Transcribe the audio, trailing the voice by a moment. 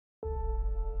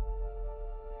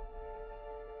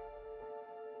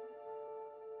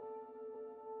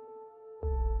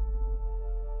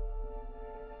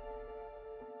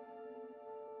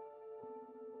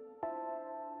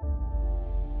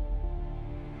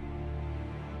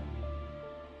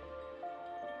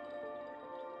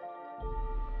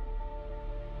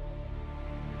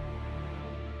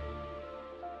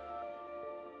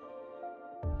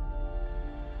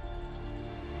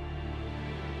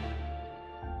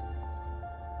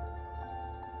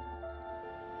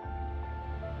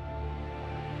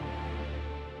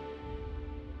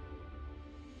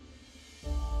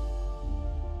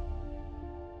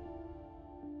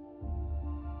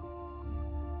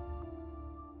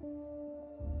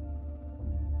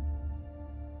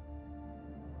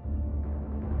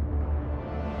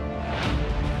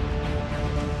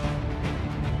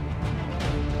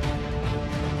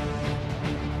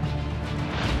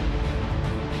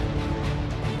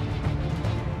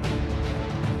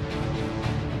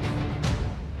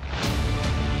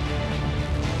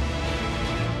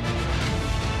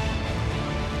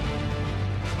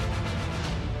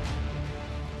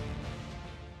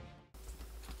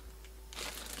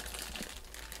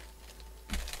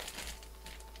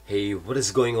Hey, what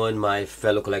is going on, my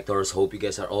fellow collectors? Hope you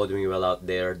guys are all doing well out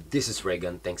there. This is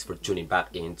Regan. Thanks for tuning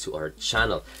back into our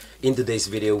channel. In today's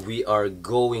video, we are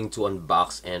going to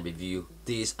unbox and review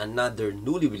this another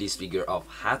newly released figure of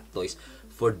Hot Toys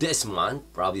for this month,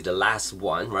 probably the last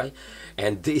one, right?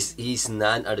 And this is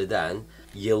none other than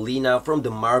YELENA from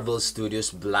the Marvel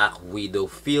Studios Black Widow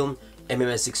film,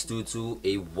 MMS622,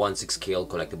 a 1/6 scale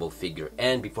collectible figure.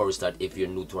 And before we start, if you're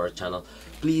new to our channel,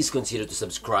 please consider to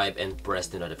subscribe and press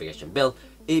the notification bell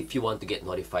if you want to get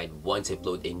notified once I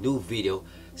upload a new video,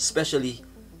 especially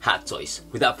Hot Toys.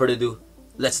 Without further ado,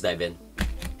 let's dive in.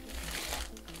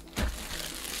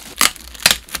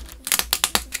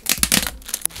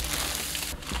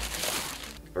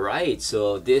 Alright,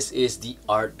 so this is the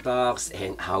art box,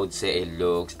 and I would say it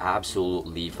looks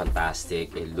absolutely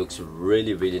fantastic. It looks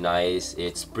really nice.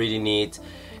 It's pretty neat,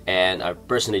 and I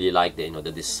personally like the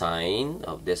the design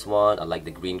of this one. I like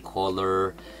the green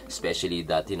color, especially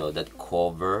that that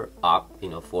cover up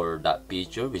for that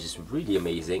picture, which is really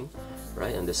amazing.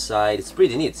 Right on the side, it's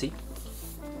pretty neat. See,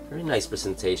 very nice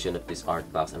presentation of this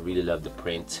art box. I really love the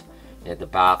print, and at the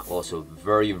back also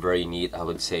very neat, I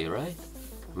would say. Right,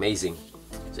 amazing.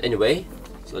 So anyway,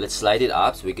 so let's slide it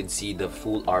up so we can see the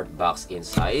full art box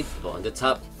inside. But on the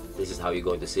top, this is how you're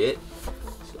going to see it.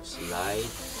 So slide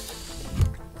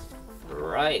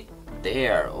right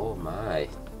there. Oh my,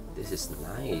 this is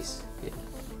nice.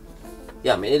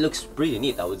 Yeah, I mean, it looks pretty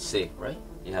neat, I would say, right?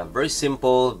 Yeah, very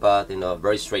simple, but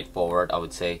very straightforward, I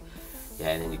would say.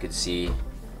 Yeah, and then you can see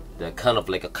the kind of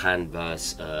like a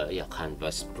canvas,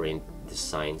 canvas print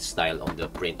design style on the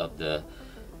print of the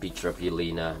picture of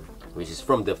YELENA, which is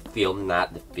from the film,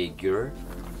 not the figure.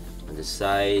 On the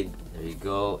side, there you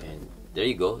go, and there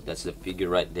you go. That's the figure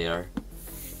right there.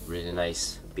 Really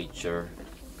nice picture.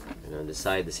 And on the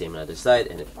side, the same on the other side.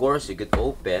 And of course, you could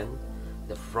open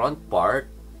the front part.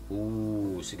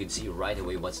 Ooh, so you can see right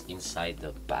away what's inside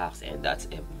the box, and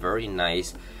that's a very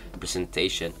nice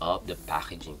presentation of the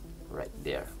packaging right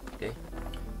there. Okay,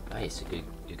 nice.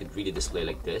 You could really display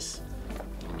like this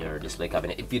in your display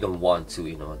cabinet if you don't want to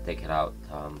take it out,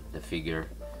 the figure.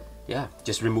 Yeah,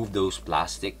 just remove those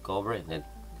plastic cover, and then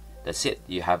that's it.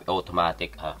 You have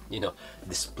automatic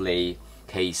display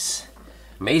case.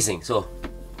 Amazing. So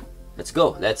let's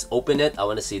go, let's open it. I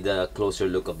want to see the closer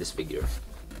look of this figure.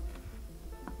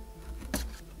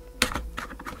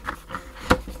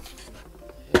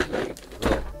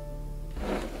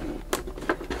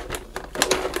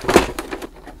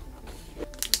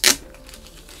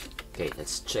 Okay,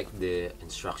 let's check the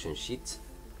instruction sheet.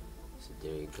 So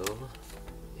there you go.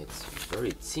 It's very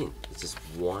thin. It's just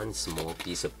one small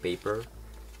piece of paper.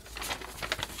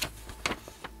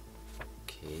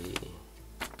 Okay.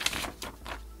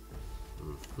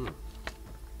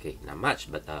 Okay, not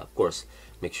much, but of course,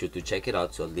 make sure to check it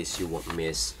out so at least you won't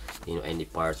miss any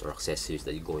parts or accessories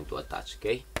that you're going to attach.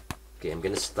 Okay. Okay, I'm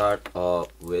gonna start off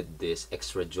with this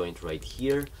extra joint right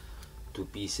here. 2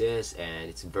 pieces, and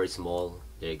it's very small.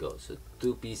 There you go. So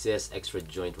 2 pieces, extra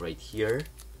joint right here,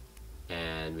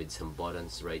 and with some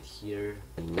buttons right here.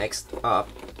 And next up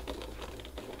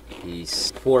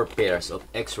is 4 pairs of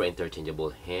extra interchangeable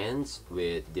hands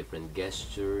with different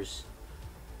gestures.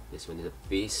 This one is a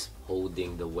fist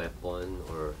holding the weapon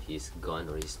or his gun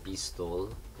or his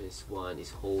pistol. This one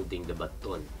is holding the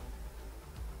baton.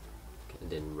 Okay, and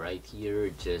then right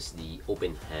here, just the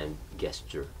open hand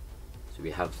gesture. So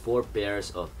we have 4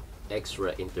 pairs of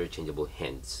extra interchangeable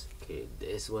hands. Okay,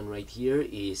 this one right here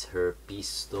is her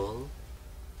pistol.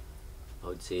 I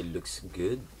would say it looks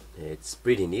good. It's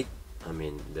pretty neat. I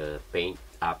mean, the paint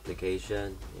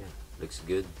application, yeah, looks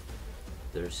good.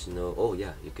 There's no, oh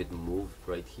yeah, you could move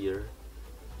right here.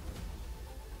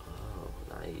 Oh,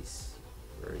 nice.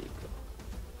 There you go.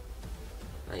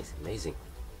 Nice, amazing.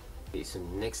 Okay, so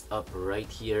next up right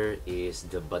here is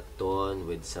the baton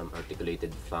with some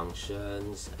articulated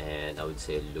functions, and I would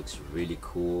say it looks really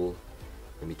cool.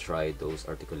 Let me try those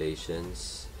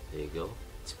articulations. There you go.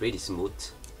 It's pretty smooth.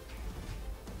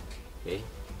 Okay,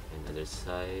 another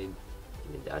side,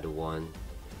 and the other one.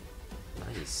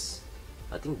 Nice.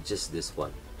 I think just this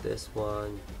one. This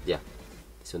one, yeah,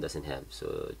 this one doesn't have.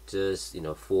 So just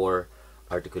 4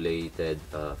 articulated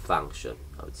function,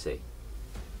 I would say.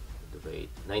 Wait,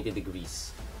 90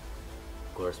 degrees.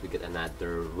 Of course, we get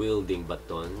another wielding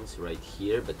buttons right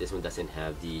here, but this one doesn't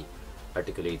have the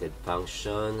articulated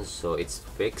function, so it's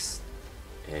fixed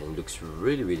and looks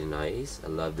really nice. I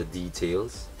love the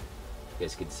details. You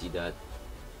guys can see that,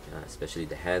 especially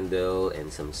the handle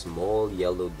and some small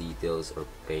yellow details or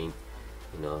paint,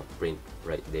 print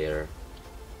right there.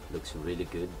 Looks really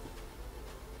good.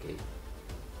 Okay,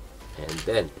 and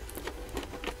then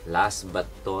last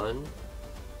baton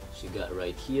she got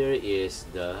right here is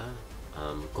the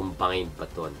combined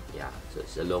baton. Yeah, so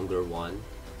it's a longer one,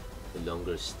 the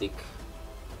longer stick.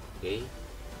 Okay,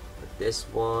 but this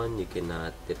one you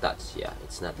cannot detach. Yeah,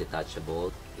 it's not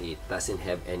detachable. It doesn't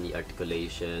have any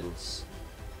articulations.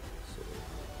 So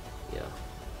yeah,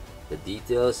 the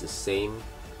details is same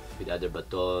with other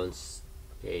batons.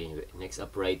 Okay, next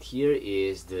up right here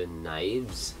is the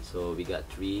knives. So we got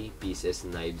 3 pieces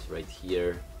knives right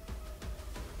here.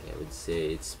 Okay, I would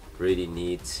say it's pretty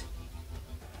neat.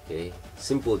 Okay,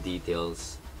 simple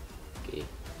details. Okay,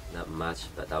 not much,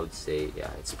 but I would say yeah,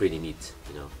 it's pretty neat.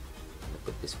 You know, I'll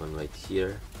put this one right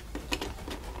here.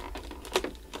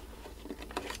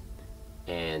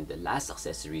 And the last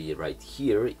accessory right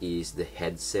here is the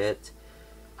headset.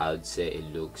 I would say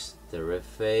it looks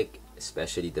terrific,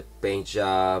 especially the paint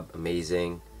job,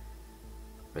 amazing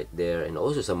right there, and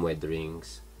also some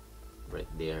weatherings right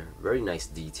there. Very nice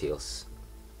details.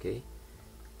 Okay,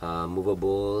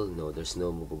 movable. No, there's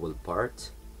no movable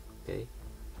part. Okay,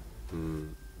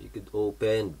 you could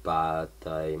open, but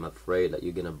I'm afraid that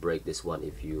you're gonna break this one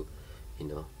if you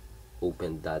know,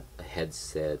 open that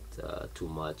headset too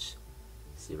much.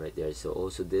 See right there. So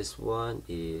also this one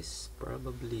is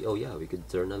probably, oh yeah, we could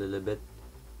turn a little bit,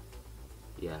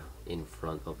 yeah, in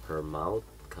front of her mouth,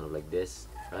 kind of like this,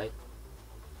 right?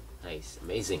 Nice,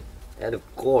 amazing. And of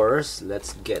course,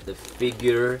 let's get the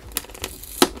figure.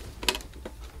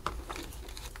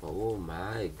 Oh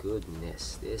my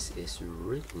goodness, this is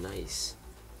really nice.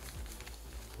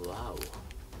 Wow.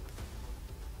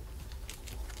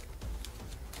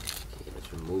 Okay,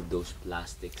 let's remove those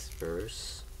plastics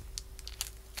first.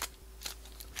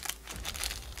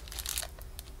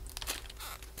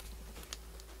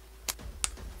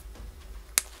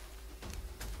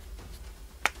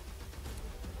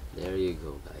 There you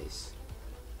go, guys.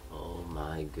 Oh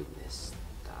my goodness,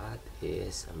 that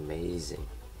is amazing.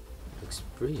 Looks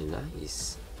pretty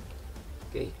nice.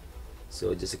 Okay,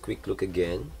 so just a quick look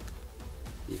again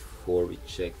before we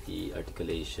check the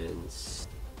articulations.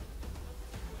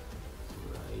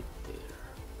 Right there.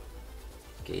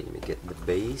 Okay, let me get the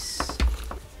base.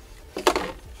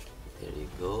 There you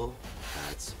go.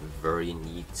 That's very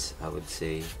neat, I would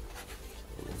say.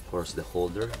 And of course the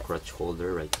holder, crutch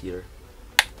holder right here.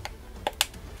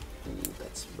 Ooh,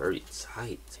 that's very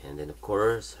tight. And then of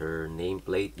course her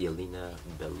nameplate, Yelena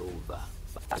Belova.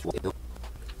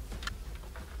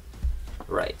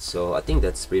 Right, so I think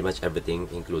that's pretty much everything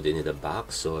included in the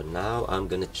box. So now I'm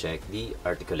gonna check the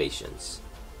articulations.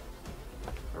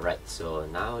 Alright, so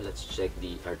now let's check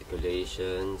the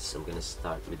articulations. I'm gonna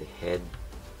start with the head.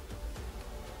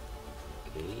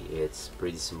 Okay, it's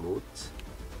pretty smooth.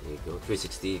 There you go,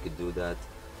 360, you could do that.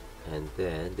 And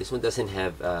then this one doesn't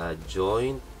have a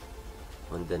joint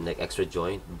on the neck, extra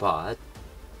joint, but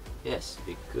yes,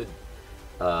 we could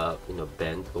you know,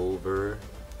 bend over,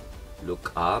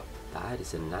 look up. That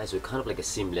is a nice, so kind of like a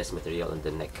seamless material on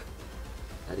the neck.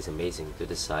 That is amazing. To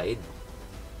the side,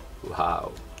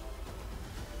 wow,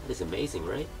 that is amazing,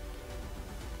 right?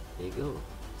 There you go.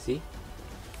 See,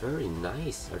 very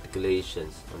nice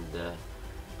articulations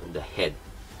on the head.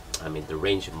 I mean, the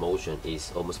range of motion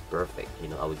is almost perfect, you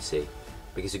know, I would say,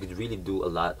 because you could really do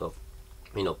a lot of,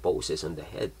 you know, poses on the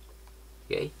head.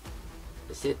 Okay,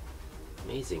 that's it.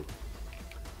 Amazing.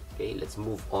 Okay, let's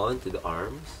move on to the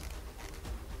arms.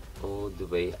 All the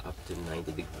way up to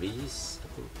 90 degrees. I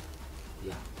think,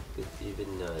 yeah, could even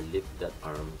lift that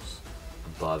arms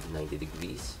above 90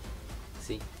 degrees.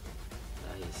 See,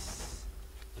 nice.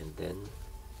 And then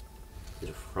to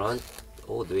the front,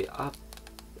 all the way up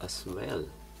as well.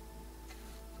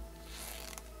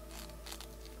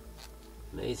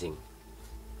 Amazing.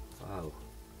 Wow.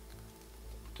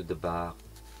 To the back.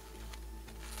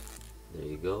 There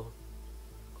you go.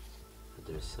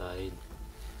 Other side.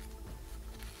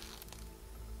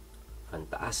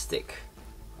 Fantastic.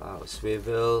 Wow,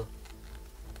 swivel.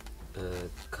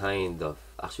 Kind of.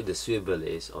 Actually, the swivel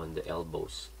is on the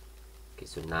elbows. Okay,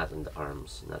 so not on the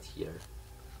arms, not here.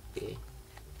 Okay.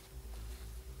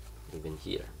 Even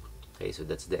here. Okay, so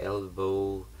that's the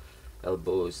elbows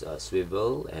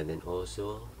swivel, and then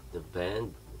also the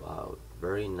bend. Wow,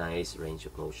 very nice range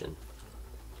of motion.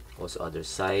 Also other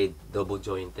side, double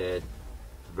jointed,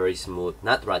 very smooth,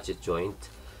 not ratchet joint,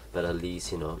 but at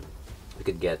least, you know, we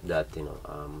could get that, you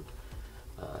know,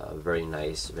 very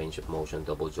nice range of motion,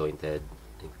 double jointed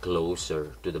and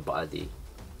closer to the body,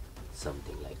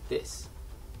 something like this.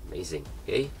 Amazing.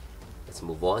 Okay, let's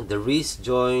move on. The wrist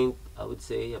joint, I would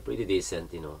say, pretty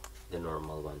decent, you know, the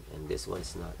normal one, and this one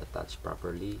is not attached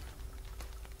properly.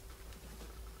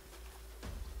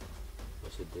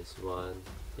 Also this one,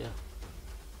 yeah,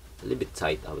 a little bit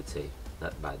tight, I would say,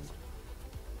 not bad.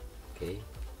 Okay,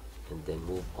 and then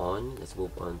move on. Let's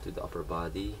move on to the upper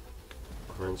body.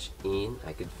 Crunch in.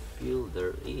 I could feel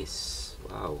there is.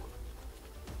 Wow,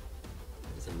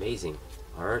 it's amazing.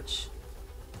 Arch.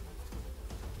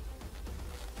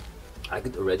 I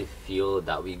could already feel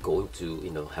that we're going to,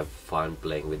 you know, have fun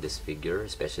playing with this figure,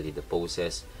 especially the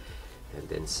poses. And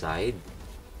then side.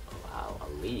 Wow,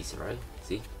 at least, right?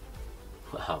 See?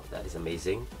 Wow, that is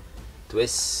amazing.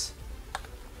 Twist.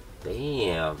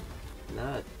 Damn,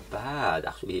 not bad.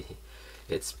 Actually,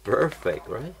 it's perfect,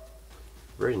 right?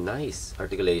 Very nice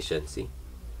articulation. See?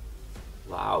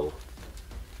 Wow.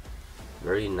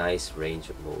 Very nice range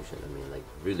of motion. I mean, like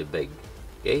really big.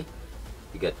 Okay?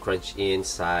 You got crunch in,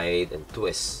 side, and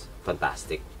twist.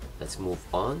 Fantastic. Let's move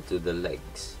on to the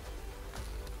legs.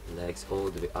 Legs all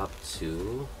the way up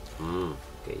to...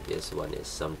 okay, this one is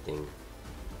something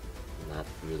not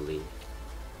really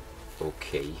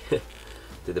okay.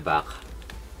 To the back.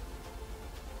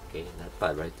 Okay, not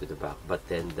bad, right? To the back. But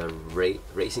then the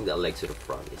raising the legs to the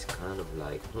front is kind of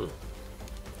like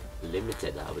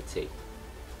limited, I would say.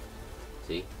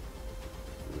 See?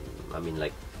 I mean,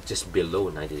 like just below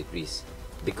 90 degrees.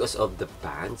 Because of the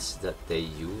pants that they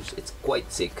use, it's quite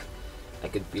thick. I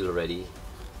could feel already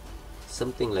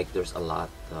something like there's a lot,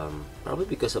 probably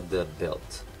because of the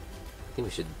belt. I think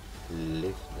we should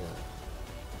lift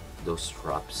those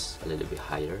straps a little bit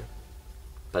higher.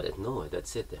 But no,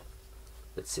 that's it.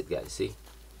 That's it, guys. See?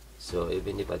 So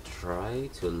even if I try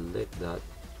to lift that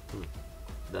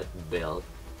belt,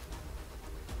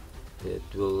 it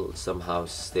will somehow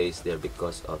stays there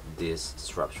because of these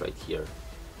straps right here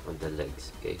on the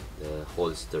legs. Okay, the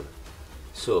holster.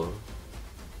 So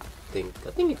I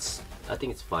think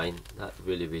it's fine. Not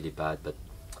really bad, but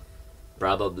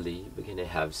probably we're gonna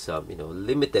have some, you know,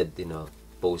 limited, you know,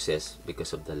 poses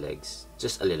because of the legs.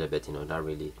 Just a little bit, you know, not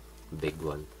really big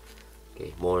one.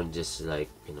 Okay, more just like,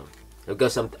 you know,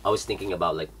 because I was thinking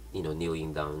about, like, you know,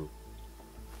 kneeling down.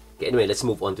 Okay, anyway, let's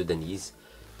move on to the knees.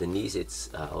 The knees,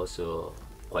 it's also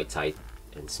quite tight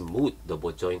and smooth,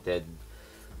 double jointed.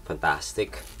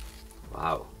 Fantastic.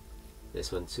 Wow,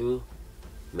 this one too,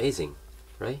 amazing,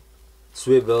 right?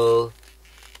 Swivel.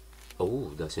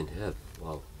 Oh, doesn't have.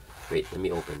 Wow, wait, let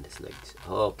me open this legs.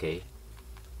 Oh, okay,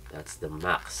 that's the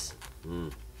max.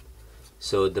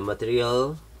 So the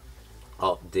material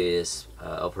of this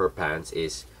of her pants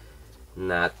is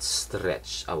not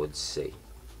stretch, I would say.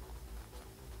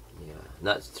 Yeah,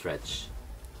 not stretch.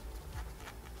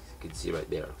 You can see right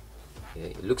there.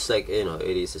 Okay, it looks like, you know,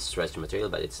 it is a stretch material,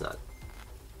 but it's not.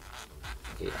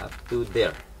 Okay, up to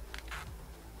there.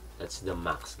 That's the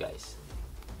max, guys.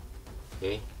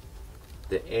 Okay,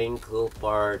 the ankle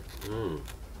part.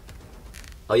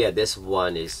 Oh yeah, this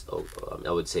one is,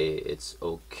 I would say it's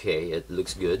okay. It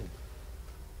looks good,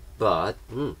 but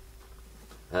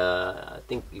I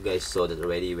think you guys saw that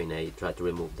already when I tried to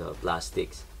remove the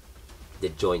plastics. The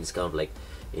joint is kind of like,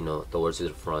 you know, towards the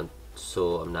front,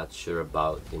 so I'm not sure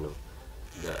about, you know,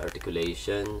 the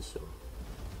articulation. So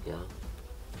yeah,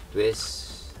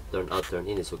 twist, turn out, turn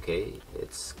in is okay.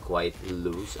 It's quite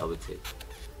loose, I would say,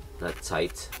 not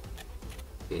tight.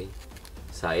 Okay,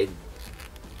 side,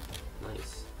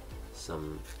 nice,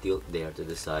 some tilt there to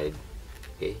the side.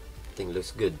 Okay, I think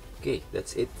looks good. Okay,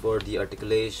 that's it for the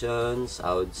articulations.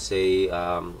 I would say,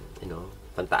 you know,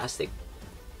 fantastic,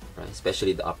 right?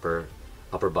 Especially the upper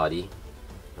body,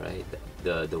 right?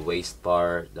 The waist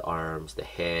part, the arms, the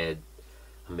head,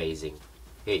 amazing.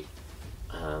 Hey,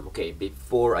 okay,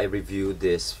 before I review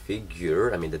this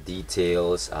figure, I mean the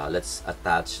details, let's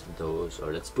attach those,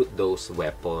 or let's put those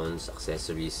weapons,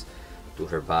 accessories to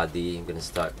her body. I'm gonna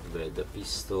start with the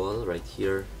pistol right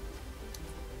here.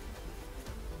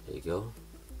 There you go.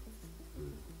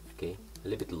 Okay, a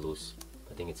little bit loose.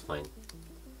 I think it's fine.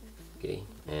 Okay,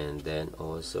 and then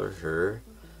also her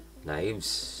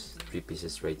knives, 3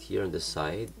 pieces right here on the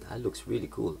side. That looks really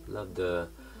cool. Love the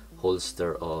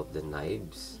holster of the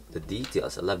knives. The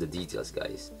details, I love the details,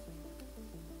 guys.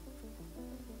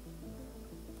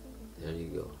 There you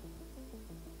go.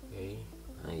 Okay,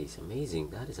 nice,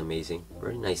 amazing. That is amazing.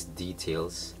 Very nice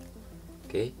details.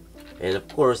 Okay, and of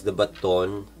course the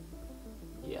baton.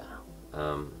 Yeah,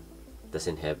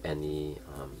 doesn't have any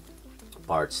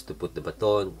parts to put the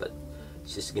baton, but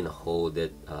she's gonna hold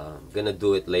it. Gonna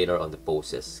do it later on the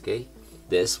poses. Okay,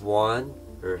 this one,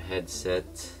 her headset.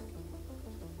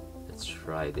 Let's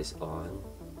try this on.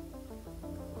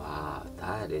 Wow,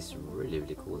 that is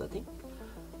really cool. I think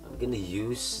I'm gonna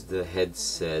use the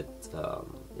headset,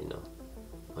 you know,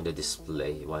 on the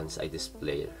display once I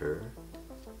display her.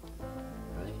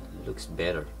 Right, looks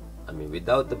better. I mean,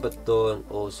 without the baton,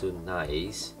 also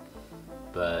nice,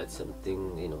 but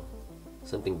something, you know,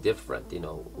 something different, you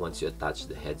know, once you attach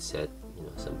the headset, you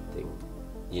know, something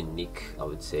unique, I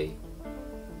would say,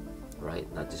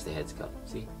 right? Not just the heads cap.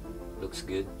 See, looks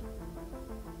good.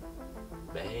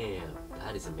 Bam,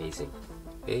 that is amazing.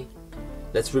 Okay,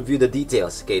 let's review the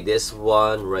details. Okay, this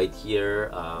one right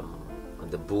here, on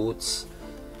the boots,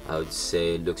 I would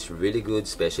say looks really good,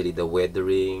 especially the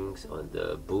weatherings on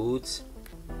the boots.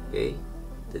 Okay,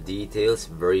 the details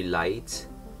very light.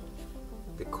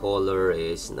 The color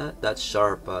is not that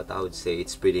sharp, but I would say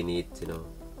it's pretty neat, you know.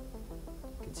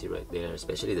 You can see right there,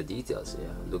 especially the details.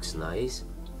 Yeah, looks nice.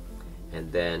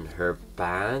 And then her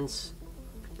pants,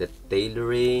 the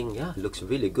tailoring, yeah, looks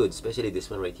really good, especially this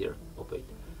one right here. Oh wait,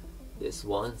 this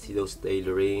one, see those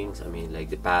tailorings? I mean, like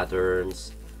the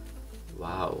patterns.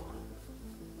 Wow,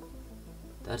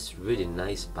 that's really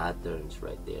nice patterns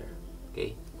right there.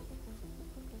 Okay,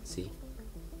 see,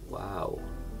 wow.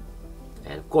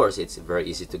 And of course it's very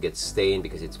easy to get stained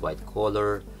because it's white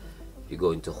color. If you're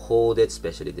going to hold it,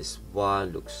 especially this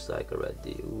one, looks like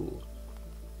already, ooh.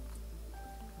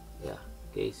 Yeah,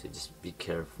 okay, so just be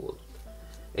careful.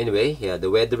 Anyway, yeah,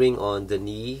 the weathering on the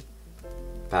knee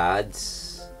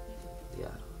pads,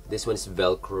 yeah, this one is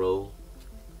Velcro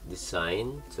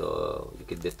design, so you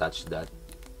can detach that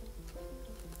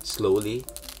slowly.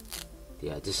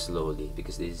 Yeah, just slowly,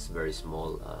 because this is very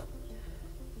small.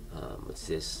 What's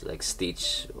this, like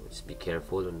stitch? Just be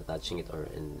careful when attaching it or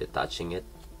in detaching it.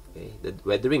 Okay, the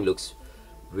weathering looks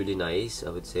really nice, I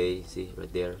would say. See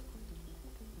right there.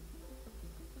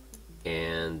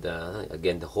 And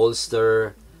again, the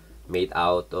holster made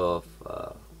out of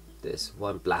this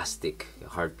one plastic,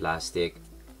 hard plastic.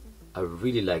 I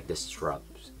really like the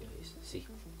straps, guys. See,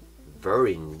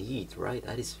 very neat, right?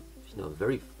 That is, you know,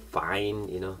 very fine,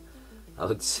 you know, I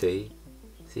would say.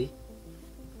 See,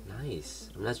 nice.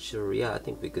 I'm not sure. Yeah, I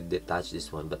think we could detach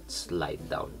this one, but slide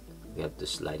down. We have to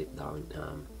slide it down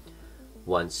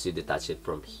once you detach it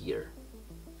from here.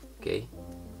 Okay,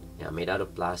 yeah, made out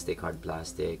of plastic, hard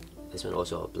plastic. This one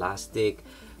also a plastic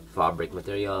fabric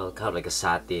material, kind of like a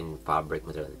satin fabric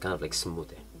material, kind of like smooth.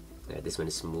 Yeah, this one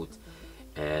is smooth.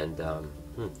 And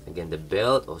again, the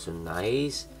belt also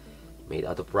nice, made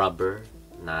out of rubber,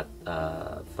 not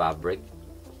fabric.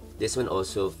 This one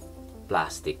also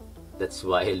plastic. That's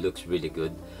why it looks really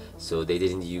good. So they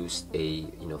didn't use a,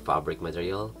 you know, fabric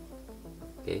material.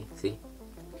 Okay, see,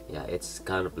 yeah, it's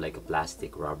kind of like a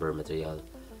plastic rubber material,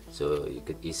 so you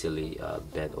could easily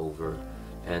bend over.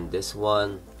 And this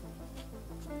one,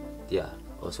 yeah,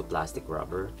 also plastic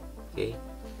rubber. Okay,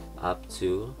 up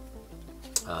to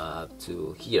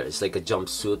here, it's like a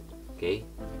jumpsuit. Okay,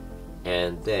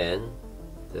 and then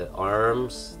the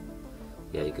arms,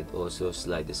 yeah, you could also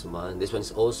slide this one. This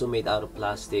one's also made out of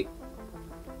plastic.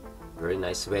 Very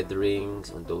nice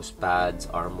weatherings on those pads,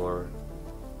 armor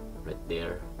right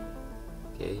there.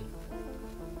 Okay,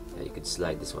 yeah, you could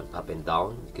slide this one up and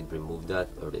down. You could remove that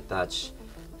or detach.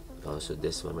 Also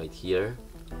this one right here,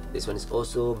 this one is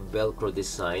also Velcro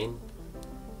design.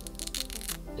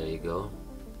 There you go.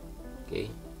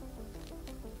 Okay,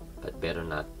 but better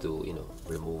not to, you know,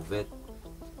 remove it,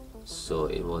 so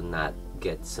it will not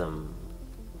get some,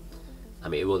 I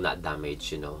mean, it will not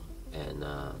damage, you know, and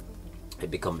it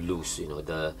become loose, you know,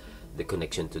 the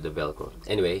connection to the Velcro.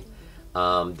 Anyway,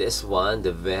 this one,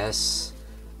 the vest,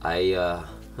 I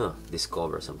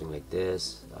discover something like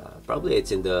this. Probably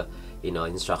it's in the, you know,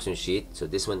 instruction sheet. So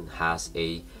this one has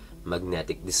a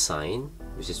magnetic design,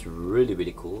 which is really,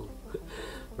 really cool.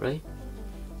 Right?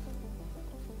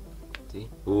 See?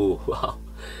 Ooh, wow,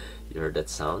 you heard that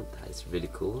sound? It's really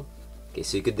cool. Okay,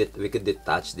 so we could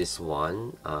detach this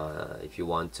one if you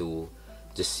want to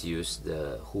just use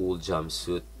the whole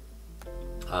jumpsuit.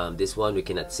 This one we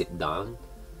cannot sit down.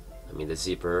 I mean, the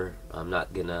zipper, I'm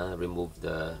not gonna remove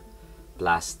the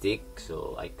plastic,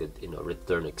 so I could, you know,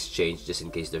 return, exchange just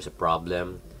in case there's a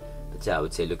problem. But yeah, I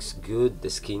would say looks good. The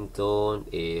skin tone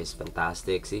is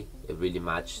fantastic. See, it really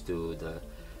matched to the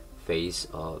face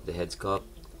of the head sculpt.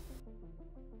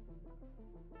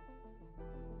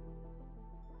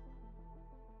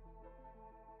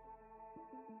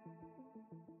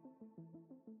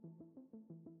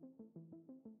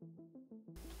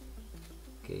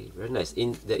 Okay, very nice.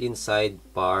 In the inside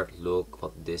part look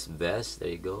of this vest, there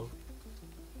you go.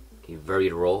 Okay, very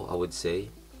raw, I would say.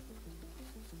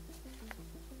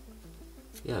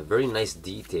 Yeah, very nice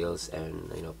details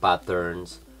and, you know,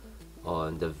 patterns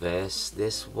on the vest.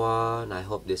 This one, I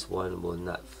hope this one will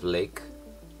not flake.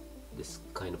 This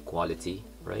kind of quality,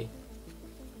 right?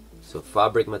 So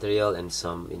fabric material and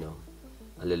some, you know,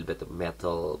 a little bit of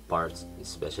metal parts,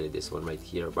 especially this one right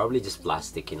here. Probably just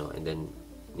plastic, you know, and then,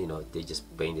 you know, they just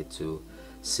painted to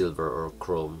silver or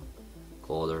chrome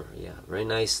color. Yeah, very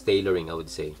nice tailoring, I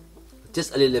would say.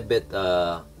 Just a little bit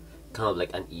kind of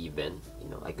like uneven,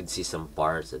 you know. I could see some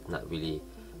parts that not really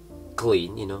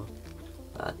clean, you know.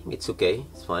 I think it's okay,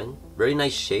 it's fine. Very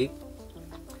nice shape.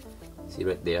 See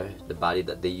right there, the body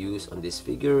that they use on this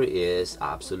figure is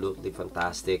absolutely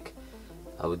fantastic,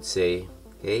 I would say.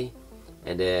 Okay,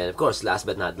 and then of course, last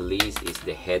but not the least is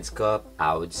the head sculpt.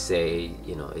 I would say,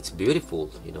 you know, it's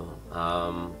beautiful, you know.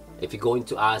 If you're going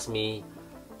to ask me,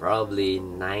 probably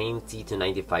 90 to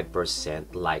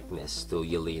 95% likeness to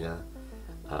Yelena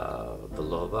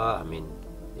Belova. I mean,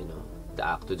 you know, the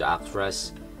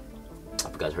actress, I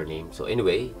forgot her name. So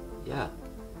anyway, yeah,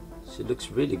 she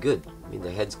looks really good. I mean, the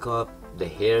head sculpt, the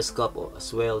hair sculpt as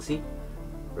well. See,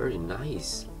 very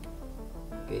nice.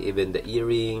 Okay, even the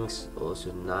earrings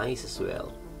also nice as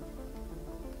well.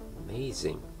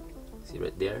 Amazing. See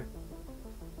right there.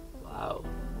 Wow.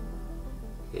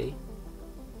 Okay.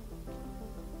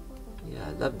 Yeah,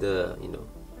 I love the, you know,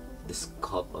 the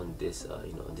sculpt on this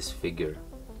you know, this figure.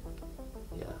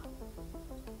 Yeah.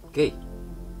 Okay.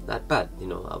 Not bad, you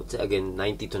know. I would say again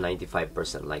 90 to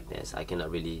 95% likeness. I cannot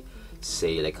really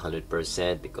say like 100%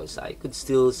 because I could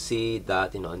still see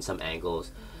that, you know, in some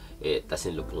angles it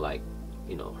doesn't look like,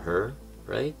 you know, her,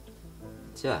 right?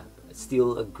 But yeah, it's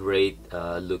still a great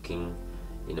looking,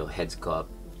 you know, head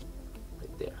sculpt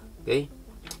right there. Okay,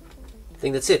 I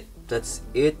think that's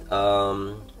it.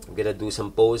 I'm gonna do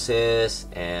some poses,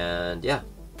 and yeah,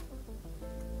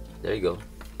 there you go.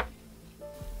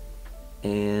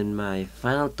 And my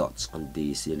final thoughts on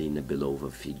this Yelena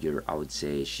Belova figure, I would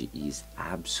say she is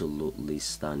absolutely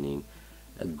stunning.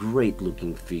 A great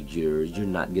looking figure. You're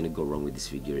not gonna go wrong with this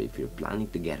figure if you're planning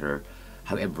to get her.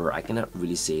 However, I cannot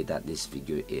really say that this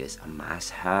figure is a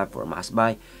must-have or a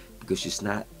must-buy because she's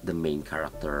not the main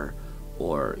character,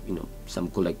 or you know, some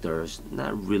collectors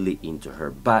not really into her.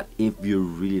 But if you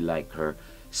really like her,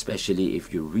 especially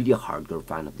if you're really a hardcore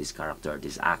fan of this character,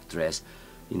 this actress,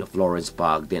 you know, Florence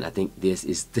Pugh, then I think this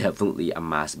is definitely a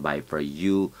must-buy for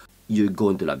you. You're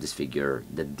going to love this figure.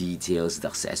 The details, the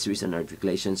accessories and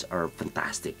articulations are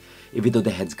fantastic. Even though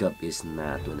the head sculpt is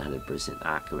not 100%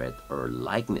 accurate or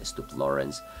likeness to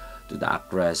Florence, to the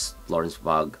actress Florence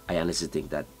Pugh, I honestly think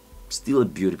that still a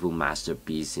beautiful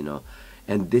masterpiece, you know.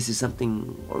 And this is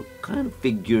something or kind of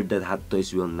figure that Hot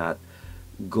Toys will not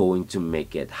going to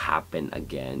make it happen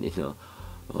again, you know,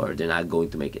 or they're not going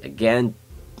to make it again.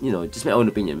 You know, just my own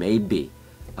opinion, maybe.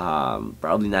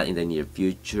 Probably not in the near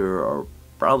future, or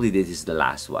probably this is the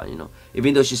last one, you know.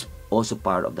 Even though she's also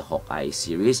part of the Hawkeye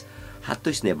series, Hot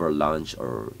Toys never launched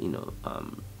or, you know,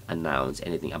 announced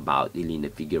anything about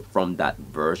Yelena figure from that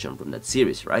version, from that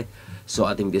series, right? So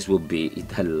I think this will be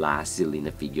the last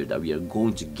Yelena figure that we are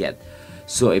going to get.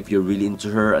 So if you're really into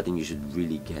her, I think you should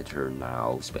really get her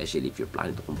now, especially if you're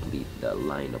planning to complete the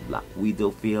line of Black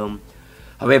Widow film.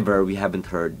 However, we haven't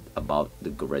heard about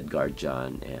the Red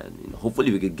Guardian, and you know,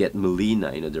 hopefully we could get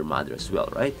Melina, you know, their mother as well,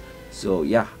 right? So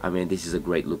yeah, I mean, this is a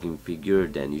great looking figure.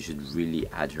 Then you should really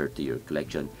add her to your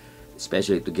collection,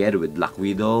 especially together with Black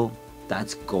Widow.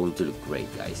 That's going to look great,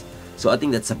 guys. So I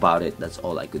think that's about it. That's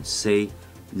all I could say.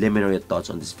 Let me know your thoughts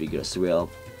on this figure as well.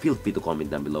 Feel free to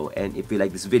comment down below, and if you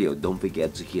like this video, don't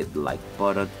forget to hit the like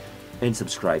button and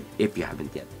subscribe if you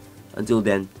haven't yet. Until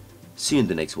then, see you in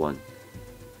the next one.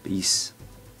 Peace.